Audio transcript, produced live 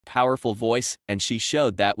powerful voice, and she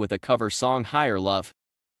showed that with a cover song Higher Love.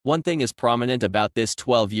 One thing is prominent about this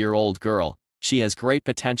 12-year-old girl: she has great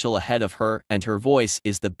potential ahead of her, and her voice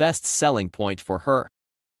is the best selling point for her.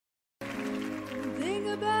 Think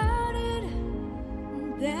about it,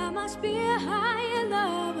 there must be a higher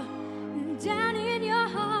love down in your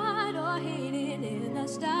heart or hidden in the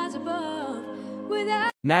stars above.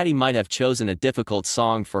 Meddie might have chosen a difficult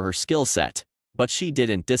song for her skill set, but she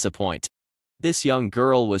didn't disappoint. This young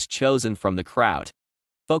girl was chosen from the crowd.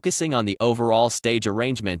 Focusing on the overall stage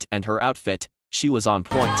arrangement and her outfit, she was on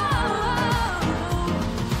point.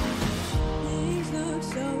 Things look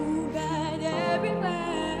so bad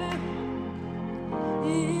everywhere.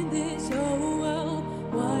 In this whole world,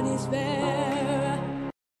 what is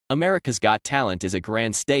fair? America's Got Talent is a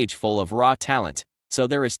grand stage full of raw talent, so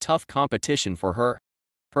there is tough competition for her.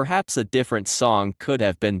 Perhaps a different song could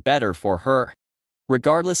have been better for her.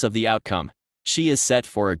 Regardless of the outcome, she is set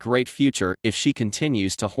for a great future if she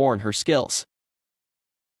continues to hone her skills.